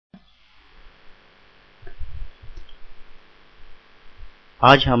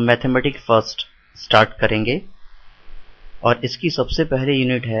आज हम mathematics first start करेंगे और इसकी सबसे पहले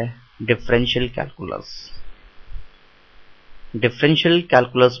यूनिट है डिफरेंशियल कैलकुलस। डिफरेंशियल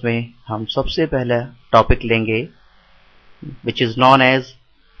कैलकुलस में हम सबसे पहला टॉपिक लेंगे which is known as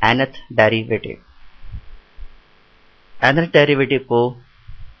nth derivative. nth derivative को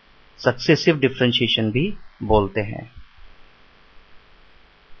सक्सेसिव डिफरेंशिएशन भी बोलते हैं।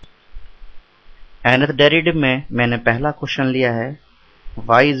 nth डेरिवेटिव में मैंने पहला क्वेश्चन लिया है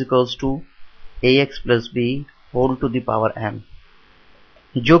y is equals to ax plus b whole to the power m,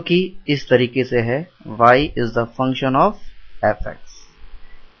 जो कि इस तरीके से है y is the function of fx,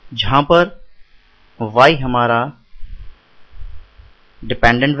 जहां पर y हमारा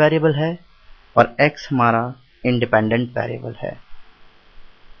डिपेंडेंट वेरिएबल है और x हमारा इंडिपेंडेंट वेरिएबल है।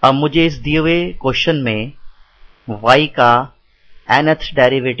 अब मुझे इस दिए हुए क्वेश्चन में y का nth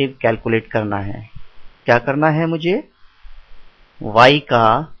डेरिवेटिव कैलकुलेट करना है। क्या करना है मुझे? y का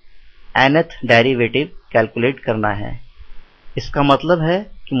nth डेरिवेटिव कैलकुलेट करना है। इसका मतलब है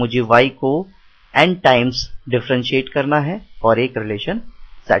कि मुझे y को n टाइम्स डिफरेंशिएट करना है और एक रिलेशन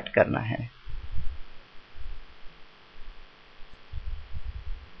सेट करना है।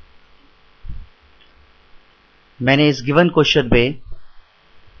 मैंने इस गिवन क्वेश्चन में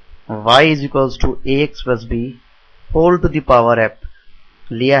y is equals to ax plus b whole to the power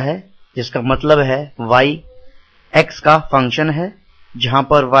f लिया है, जिसका मतलब है y x का फंक्शन है जहां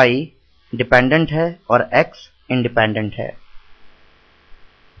पर y डिपेंडेंट है और x इंडिपेंडेंट है।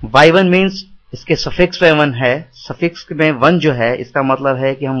 y1 मीन्स इसके सफिक्स में 1 है, सफिक्स में 1 जो है इसका मतलब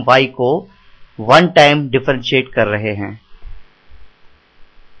है कि हम y को 1 टाइम डिफरेंशिएट कर रहे हैं।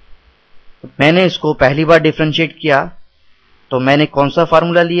 मैंने इसको पहली बार डिफरेंशिएट किया तो मैंने कौन सा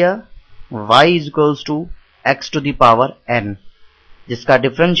फार्मूला लिया? y is equals to x to the power n, जिसका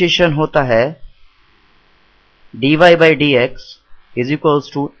डिफरेंशिएशन होता है dy by dx is equals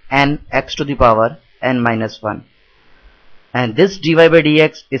to n x to the power n minus 1, and this dy by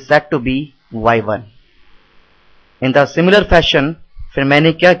dx is said to be y1. In the similar fashion फिर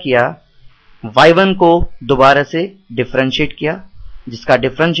मैंने क्या किया, y1 को दोबारा से डिफरेंशिएट किया, जिसका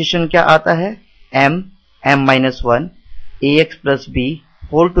डिफरेंशिएशन क्या आता है m minus 1 ax plus b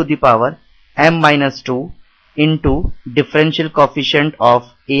whole to the power m minus 2 into differential coefficient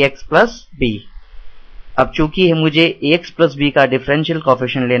of ax plus b। अब चूंकि मुझे ax plus b का डिफरेंशियल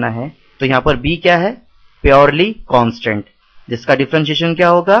कोएफिशिएंट लेना है तो यहां पर b क्या है? प्योरली कांस्टेंट, जिसका डिफरेंशिएशन क्या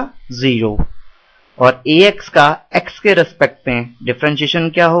होगा? 0। और ax का x के रेस्पेक्ट में डिफरेंशिएशन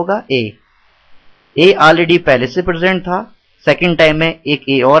क्या होगा? a ऑलरेडी पहले से प्रेजेंट था, सेकेंड टाइम में एक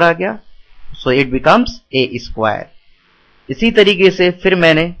a और आ गया, so it becomes a square. इसी तरीके से फिर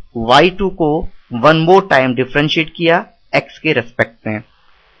मैंने y2 को 1 मोर टाइम डिफरेंशिएट किया x के रेस्पेक्ट में।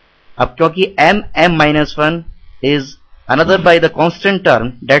 अब क्योंकि m minus 1 is another by the constant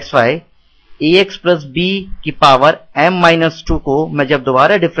term, that's why ax plus b की पावर m minus 2 को मैं जब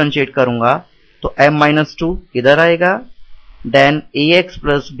दोबारा डिफरेंशिएट करूंगा तो m minus 2 इधर आएगा, then ax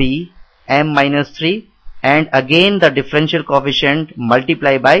plus b m minus 3 and again the differential coefficient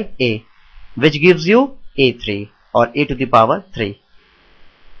multiply by a which gives you a3 और a to the power 3।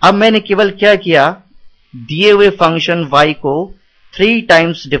 अब मैंने केवल क्या किया, दिए हुए फंक्शन y को 3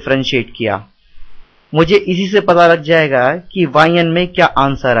 टाइम्स डिफरेंशिएट किया। मुझे इसी से पता लग जाएगा कि yn में क्या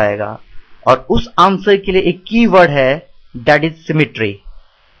आंसर आएगा, और उस आंसर के लिए एक कीवर्ड है दैट इज सिमेट्री।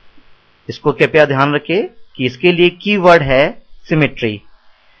 इसको कृपया ध्यान रखें कि इसके लिए कीवर्ड है सिमेट्री।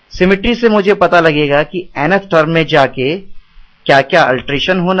 सिमेट्री से मुझे पता लगेगा कि nth टर्म में जाके क्या क्या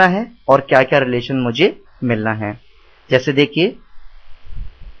अल्टरेशन होना है और क्या क्या रिलेशन मुझे मिलना है। जैसे देखिए,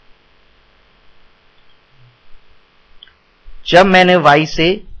 जब मैंने y से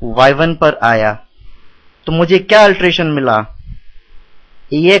y1 पर आया तो मुझे क्या अल्टरेशन मिला?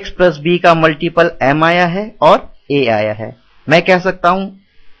 ax प्लस b का मल्टीपल m आया है और a आया है। मैं कह सकता हूं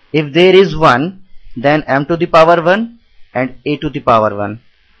if there is 1 then m to the power 1 and a to the power 1।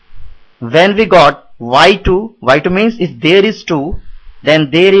 When we got y2 means if there is 2 then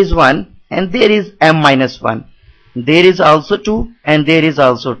there is 1 and there is m minus 1, there is also 2 and there is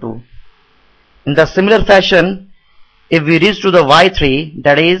also 2. In the similar fashion, if we reach to the y3,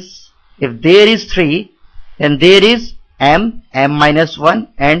 that is if there is 3 then there is m minus 1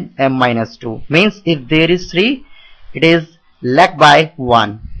 and m minus 2, means if there is 3 it is left by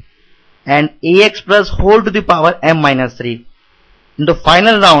 1 and ax plus whole to the power m minus 3. In the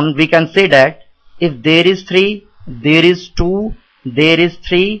final round we can say that if there is 3 there is 2 there is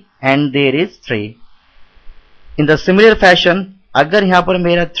 3 and there is 3. In the similar fashion अगर यहां पर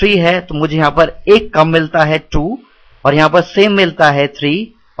मेरा 3 है तो मुझे यहां पर एक कम मिलता है 2 और यहां पर सेम मिलता है 3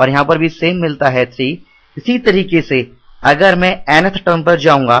 और यहां पर भी सेम मिलता है 3। इसी तरीके से अगर मैं nth टर्म पर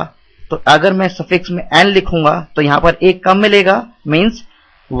जाऊंगा तो अगर मैं सफिक्स में n लिखूंगा तो यहां पर एक कम मिलेगा, means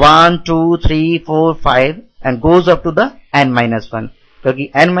 1 2 3 4 5 and goes up to the n-1, क्योंकि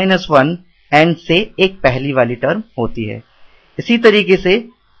n-1 n से एक पहली वाली टर्म होती है। इसी तरीके से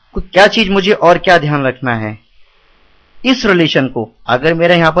क्या चीज मुझे और क्या ध्यान रखना है, इस रिलेशन को अगर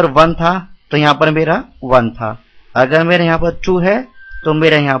मेरा यहां पर 1 था तो यहां पर मेरा 1 था, अगर मेरा यहां पर 2 है तो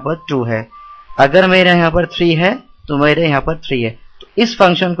मेरा यहां पर 2 है, अगर मेरा यहां पर 3 है तो मेरे यहां पर 3 है। तो इस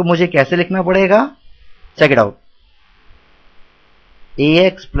फंक्शन को मुझे कैसे लिखना पड़ेगा, check it out,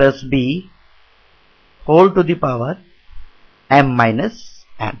 ax plus b whole to the power m minus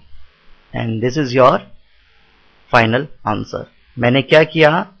n, and this is your final answer. मैंने क्या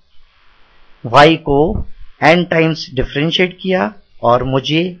किया, y को n टाइम्स डिफरेंशिएट किया और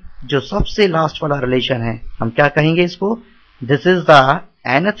मुझे जो सबसे लास्ट वाला रिलेशन है हम क्या कहेंगे इसको, this is the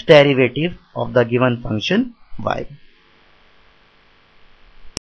nth derivative of the given function y।